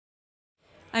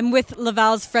I'm with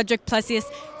Laval's Frédéric Plesius.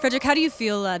 Frédéric, how do you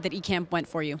feel that E-Camp went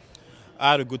for you?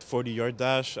 I had a good 40-yard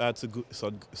dash. I had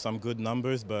some good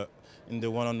numbers, but in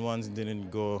the one-on-ones, it didn't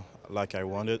go like I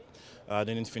wanted. I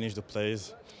didn't finish the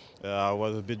plays. I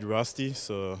was a bit rusty,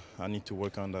 so I need to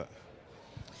work on that.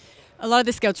 A lot of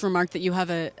the scouts remarked that you have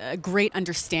a great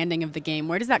understanding of the game.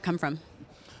 Where does that come from?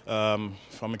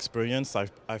 From experience,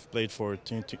 I've played for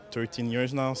 13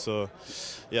 years now, so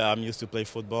yeah, I'm used to play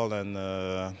football, and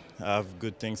I have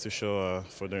good things to show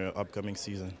for the upcoming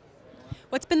season.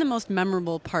 What's been the most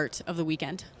memorable part of the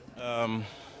weekend?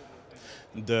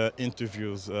 The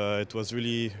interviews, it was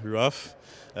really rough.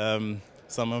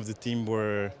 Some of the team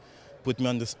were put me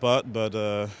on the spot, but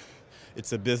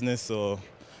it's a business, so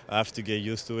I have to get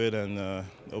used to it, and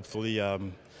hopefully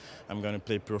I'm going to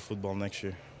play pro football next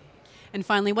year. And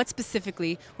finally, what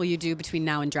specifically will you do between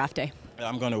now and draft day?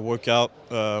 I'm going to work out.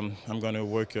 I'm going to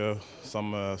work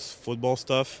some football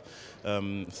stuff,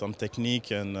 some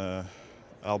technique, and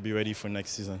I'll be ready for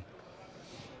next season.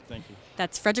 Thank you.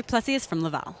 That's Frédéric Plesius from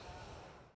Laval.